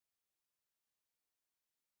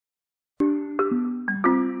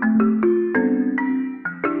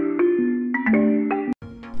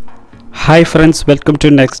Hi friends, welcome to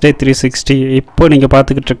next day 360. இப்போ நீங்க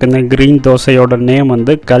பார்த்துக்கிட்டு இருக்க green தோசையோட நேம்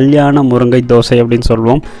வந்து கல்யாண முருங்கை தோசை அப்படினு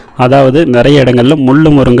சொல்லுவோம். அதாவது நிறைய இடங்கள்ல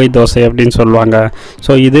முள்ளு முருங்கை தோசை அப்படினு சொல்வாங்க.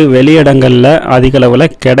 சோ இது வெளியிடங்கள்ல அதிக அளவுல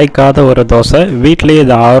கிடைக்காத ஒரு தோசை. வீட்லயே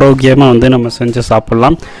இது ஆரோக்கியமா வந்து நம்ம செஞ்சு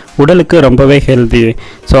சாப்பிடலாம். உடலுக்கு ரொம்பவே ஹெல்தி.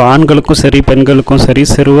 சோ ஆண்களுக்கும் சரி பெண்களுக்கும் சரி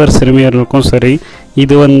சிறுவர் சிறுமியர்களுக்கும் சரி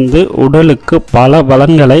இது வந்து உடலுக்கு பல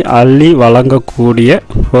பலன்களை அள்ளி வழங்கக்கூடிய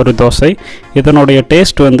ஒரு தோசை. இதனுடைய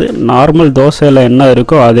டேஸ்ட் வந்து நார்மல் தோசையில் என்ன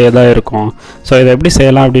இருக்கோ அதே தான் இருக்கும். ஸோ இதை எப்படி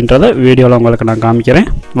செய்யலாம் அப்படின்றத வீடியோவில் உங்களுக்கு நான் காமிக்கிறேன்,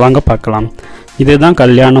 வாங்க பார்க்கலாம். இதுதான்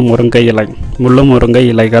கல்யாண முருங்கை இலை, முள்ளு முருங்கை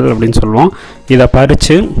இலைகள் அப்படின்னு சொல்லுவோம். இதை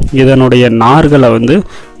பறித்து இதனுடைய நார்களை வந்து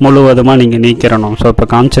முழுவதுமாக நீங்கள் நீக்கிறணும். ஸோ இப்போ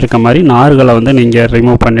காமிச்சிருக்க மாதிரி நார்களை வந்து நீங்கள்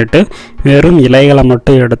ரிமூவ் பண்ணிவிட்டு வெறும் இலைகளை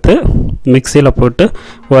மட்டும் எடுத்து மிக்சியில் போட்டு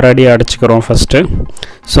ஒரு அடி அடிச்சுக்கிறோம் ஃபஸ்ட்டு.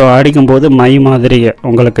 ஸோ அடிக்கும்போது மை மாதிரி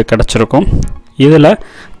உங்களுக்கு கிடச்சிருக்கும். இதில்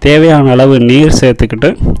தேவையான அளவு நீர் சேர்த்துக்கிட்டு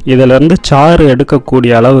இதிலேருந்து சாறு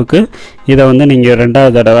எடுக்கக்கூடிய அளவுக்கு இதை வந்து நீங்கள்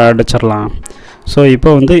ரெண்டாவது தடவை அடிச்சிடலாம். ஸோ இப்போ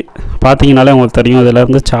வந்து பார்த்தீங்கனாலே உங்களுக்கு தெரியும்,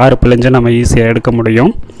 இதிலேருந்து சாறு பிழிஞ்சு நம்ம ஈஸியாக எடுக்க முடியும்.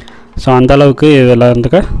 ஸோ அந்தளவுக்கு இதில்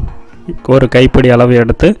இருந்து ஒரு கைப்பிடி அளவு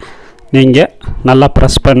எடுத்து நீங்கள் நல்லா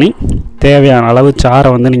ப்ரெஸ் பண்ணி தேவையான அளவு சாறை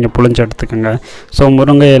வந்து நீங்கள் புழிஞ்சு எடுத்துக்கோங்க. ஸோ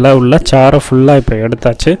முருங்கையில் உள்ள சாறை ஃபுல்லாக இப்போ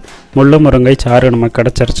எடுத்தாச்சு. முள்ளு முருங்கை சாறு நமக்கு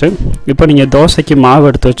கிடச்சிருச்சு. இப்போ நீங்கள் தோசைக்கு மாவு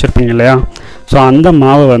எடுத்து வச்சுருப்பீங்க இல்லையா, ஸோ அந்த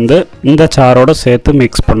மாவை வந்து இந்த சாரோடு சேர்த்து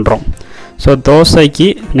மிக்ஸ் பண்ணுறோம். ஸோ தோசைக்கு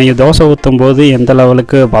நீங்கள் தோசை ஊற்றும் போது எந்த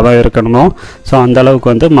லெவலுக்கு பதம் இருக்கணுமோ ஸோ அந்தளவுக்கு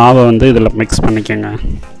வந்து மாவை வந்து இதில் மிக்ஸ் பண்ணிக்கோங்க.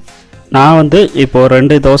 நான் வந்து இப்போது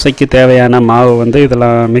 2 தோசைக்கு தேவையான மாவு வந்து இதில்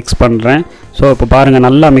மிக்ஸ் பண்ணுறேன். ஸோ இப்போ பாருங்கள்,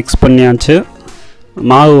 நல்லா மிக்ஸ் பண்ணியாச்சு.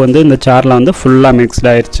 மாவு வந்து இந்த சாரில் வந்து ஃபுல்லாக மிக்ஸ்ட்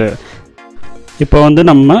ஆயிடுச்சு. இப்போ வந்து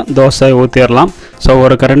நம்ம தோசை ஊற்றிடலாம். ஸோ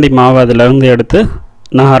ஒரு கரண்டி மாவு அதிலேருந்து எடுத்து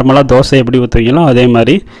நார்மலாக தோசை எப்படி ஊற்றுவீங்களோ அதே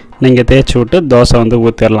மாதிரி நீங்கள் தேய்ச்சி விட்டு தோசை வந்து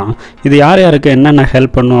ஊற்றிடலாம். இது யார் யாருக்கு என்னென்ன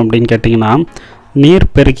ஹெல்ப் பண்ணும் அப்படின்னு கேட்டிங்கன்னா, நீர்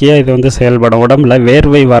பெருக்கியாக இது வந்து செயல்படும். உடம்புல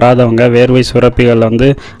வேர்வை வராதவங்க, வேர்வை சுரப்பிகள் வந்து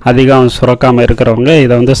அதிகம் சுரக்காமல் இருக்கிறவங்க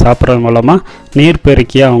இதை வந்து சாப்பிட்றது மூலமாக நீர்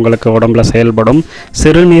பெருக்கியாக அவங்களுக்கு உடம்புல செயல்படும்.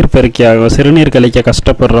 சிறுநீர் பெருக்கியாகவும் சிறுநீர் கழிக்க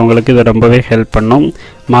கஷ்டப்படுறவங்களுக்கு இது ரொம்பவே ஹெல்ப் பண்ணும்.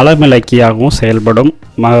 மலமிளக்கியாகவும் செயல்படும்.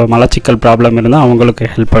 மலச்சிக்கல் ப்ராப்ளம் இருந்தால் அவங்களுக்கு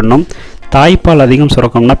ஹெல்ப் பண்ணும். தாய்ப்பால் அதிகம்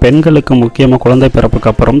சுரக்கணும்னா, பெண்களுக்கு முக்கியமாக குழந்தை பிறப்புக்கு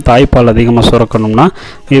அப்புறம் தாய்ப்பால் அதிகமாக சுரக்கணும்னா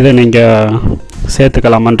இதை நீங்கள்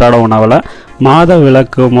சேர்த்துக்கலாம் அன்றாட உணவில். மாத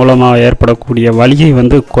விலக்கு மூலமாக ஏற்படக்கூடிய வலியை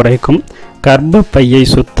வந்து குறைக்கும். கர்ப்பப்பையை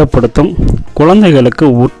சுத்தப்படுத்தும். குழந்தைகளுக்கு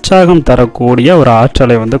உற்சாகம் தரக்கூடிய ஒரு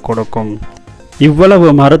ஆற்றலை வந்து கொடுக்கும். இவ்வளவு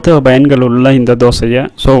மருத்துவ பயன்கள் உள்ள இந்த தோசையை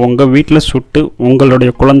ஸோ உங்கள் வீட்டில் சுட்டு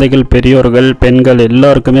உங்களுடைய குழந்தைகள், பெரியோர்கள், பெண்கள்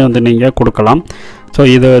எல்லாருக்குமே வந்து நீங்கள் கொடுக்கலாம். ஸோ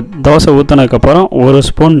இது தோசை ஊற்றினதுக்கப்புறம் 1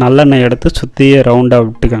 ஸ்பூன் நல்லெண்ணெய் எடுத்து சுற்றியே ரவுண்டாக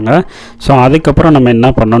விட்டுக்கோங்க. ஸோ அதுக்கப்புறம் நம்ம என்ன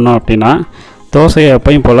பண்ணணும் அப்படின்னா, தோசையை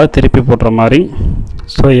எப்பயும் போல் திருப்பி போடுற மாதிரி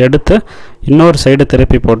ஸோ எடுத்து இன்னொரு சைடு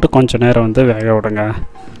திருப்பி போட்டு கொஞ்சம் நேரம் வந்து வேக விடுங்க.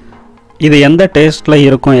 இது எந்த டேஸ்ட்டில்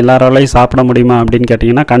இருக்கும், எல்லாராலையும் சாப்பிட முடியுமா அப்படின்னு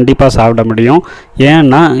கேட்டிங்கன்னா கண்டிப்பாக சாப்பிட முடியும்.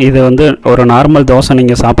 ஏன்னா இது வந்து ஒரு நார்மல் தோசை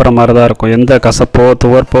நீங்கள் சாப்பிட்ற மாதிரி தான் இருக்கும். எந்த கசப்போ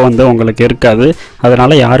துவர்ப்போ வந்து உங்களுக்கு இருக்காது.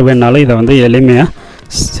 அதனால் யார் வேணாலும் இதை வந்து எளிமையாக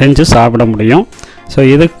செஞ்சு சாப்பிட முடியும். ஸோ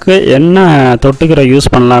இதுக்கு என்ன தொட்டுக்கிற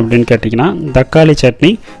யூஸ் பண்ணலாம் அப்படின்னு கேட்டிங்கன்னா, தக்காளி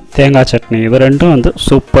சட்னி, தேங்காய் சட்னி, இது ரெண்டும் வந்து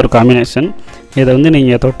சூப்பர் காம்பினேஷன். இதை வந்து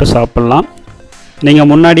நீங்கள் தொட்டு சாப்பிட்லாம். நீங்கள்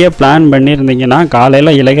முன்னாடியே பிளான் பண்ணியிருந்தீங்கன்னா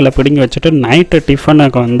காலையில் இலைகளை பிடுங்கி வச்சுட்டு நைட்டு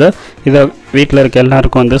டிஃபனுக்கு வந்து இதை வீட்டில் இருக்க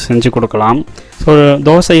எல்லாருக்கும் வந்து செஞ்சு கொடுக்கலாம். ஸோ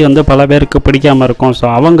தோசை வந்து பல பேருக்கு பிடிக்காமல் இருக்கும். ஸோ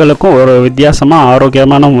அவங்களுக்கும் ஒரு வித்தியாசமாக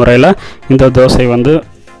ஆரோக்கியமான முறையில் இந்த தோசை வந்து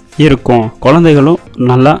இருக்கும். குழந்தைகளும்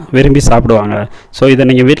நல்லா விரும்பி சாப்பிடுவாங்க. ஸோ இதை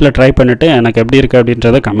நீங்கள் வீட்டில் ட்ரை பண்ணிவிட்டு எனக்கு எப்படி இருக்குது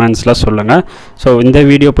அப்படின்றத கமெண்ட்ஸில் சொல்லுங்கள். ஸோ இந்த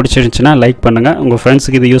வீடியோ பிடிச்சிருந்துச்சுன்னா லைக் பண்ணுங்கள். உங்கள்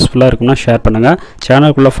ஃப்ரெண்ட்ஸுக்கு இது யூஸ்ஃபுல்லாக இருக்குன்னா ஷேர் பண்ணுங்கள்.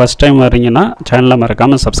 சேனலுக்குள்ளே ஃபஸ்ட் டைம் வர்றீங்கன்னா சேனலை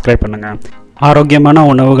மறக்காமல் சப்ஸ்கிரைப் பண்ணுங்கள். ஆரோக்கியமான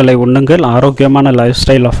உணவுகளை உண்ணுங்கள். ஆரோக்கியமான லைஃப்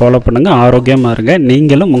ஸ்டைலை ஃபாலோ பண்ணுங்கள். ஆரோக்கியமாக இருங்க.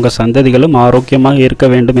 நீங்களும் உங்கள் சந்ததிகளும் ஆரோக்கியமாக இருக்க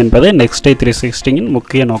வேண்டும் என்பது நெக்ஸ்ட் டே 360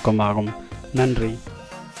 முக்கிய நோக்கமாகும். நன்றி.